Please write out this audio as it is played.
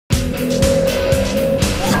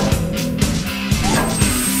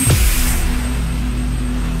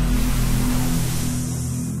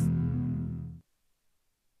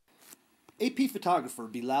AP photographer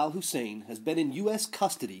Bilal Hussein has been in U.S.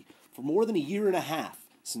 custody for more than a year and a half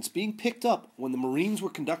since being picked up when the Marines were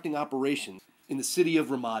conducting operations in the city of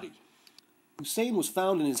Ramadi. Hussein was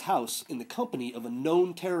found in his house in the company of a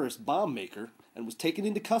known terrorist bomb maker and was taken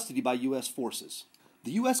into custody by U.S. forces.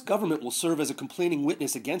 The U.S. government will serve as a complaining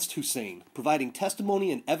witness against Hussein, providing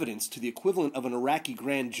testimony and evidence to the equivalent of an Iraqi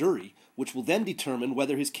grand jury, which will then determine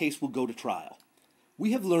whether his case will go to trial.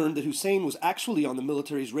 We have learned that Hussein was actually on the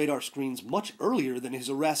military's radar screens much earlier than his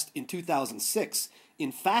arrest in 2006,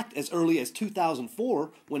 in fact as early as 2004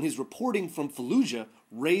 when his reporting from Fallujah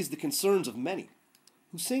raised the concerns of many.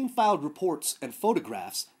 Hussein filed reports and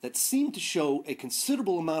photographs that seemed to show a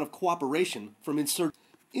considerable amount of cooperation from insurgents.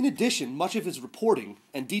 In addition, much of his reporting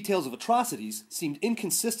and details of atrocities seemed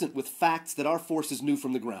inconsistent with facts that our forces knew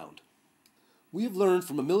from the ground. We have learned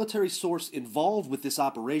from a military source involved with this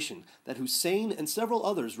operation that Hussein and several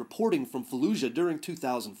others reporting from Fallujah during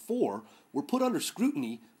 2004 were put under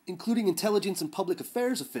scrutiny, including intelligence and public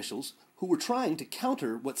affairs officials who were trying to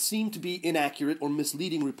counter what seemed to be inaccurate or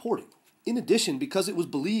misleading reporting. In addition, because it was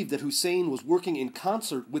believed that Hussein was working in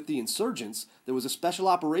concert with the insurgents, there was a special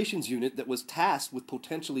operations unit that was tasked with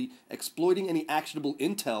potentially exploiting any actionable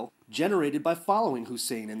intel generated by following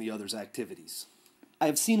Hussein and the others' activities. I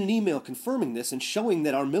have seen an email confirming this and showing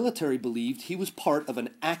that our military believed he was part of an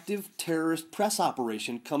active terrorist press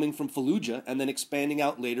operation coming from Fallujah and then expanding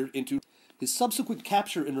out later into. His subsequent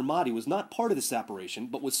capture in Ramadi was not part of this operation,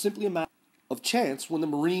 but was simply a matter of chance when the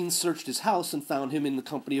Marines searched his house and found him in the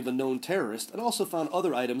company of a known terrorist, and also found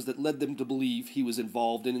other items that led them to believe he was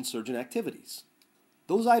involved in insurgent activities.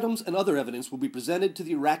 Those items and other evidence will be presented to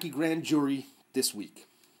the Iraqi grand jury this week.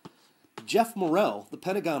 Jeff Morrell, the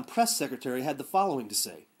Pentagon press secretary, had the following to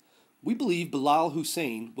say: "We believe Bilal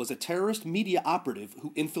Hussein was a terrorist media operative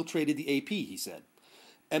who infiltrated the AP," he said.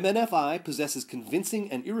 "MNFI possesses convincing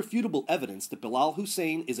and irrefutable evidence that Bilal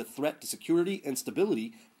Hussein is a threat to security and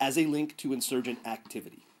stability as a link to insurgent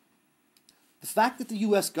activity." The fact that the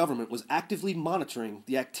U.S. government was actively monitoring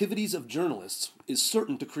the activities of journalists is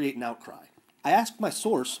certain to create an outcry. I asked my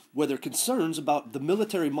source whether concerns about the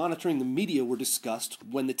military monitoring the media were discussed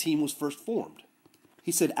when the team was first formed.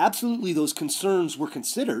 He said absolutely those concerns were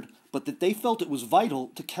considered, but that they felt it was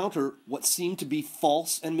vital to counter what seemed to be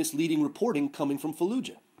false and misleading reporting coming from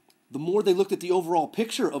Fallujah. The more they looked at the overall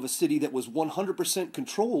picture of a city that was 100%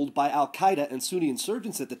 controlled by al-Qaeda and Sunni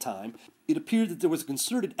insurgents at the time, it appeared that there was a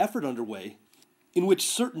concerted effort underway in which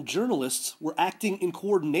certain journalists were acting in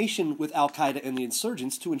coordination with al-Qaeda and the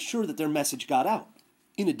insurgents to ensure that their message got out.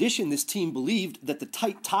 In addition, this team believed that the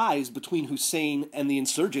tight ties between Hussein and the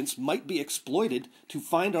insurgents might be exploited to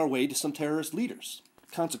find our way to some terrorist leaders.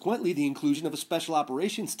 Consequently, the inclusion of a special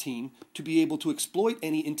operations team to be able to exploit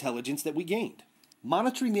any intelligence that we gained.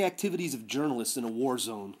 Monitoring the activities of journalists in a war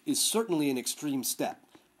zone is certainly an extreme step,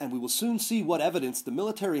 and we will soon see what evidence the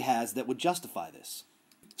military has that would justify this.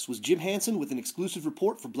 This was Jim Hansen with an exclusive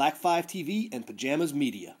report for Blackfive TV and Pajamas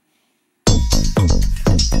Media.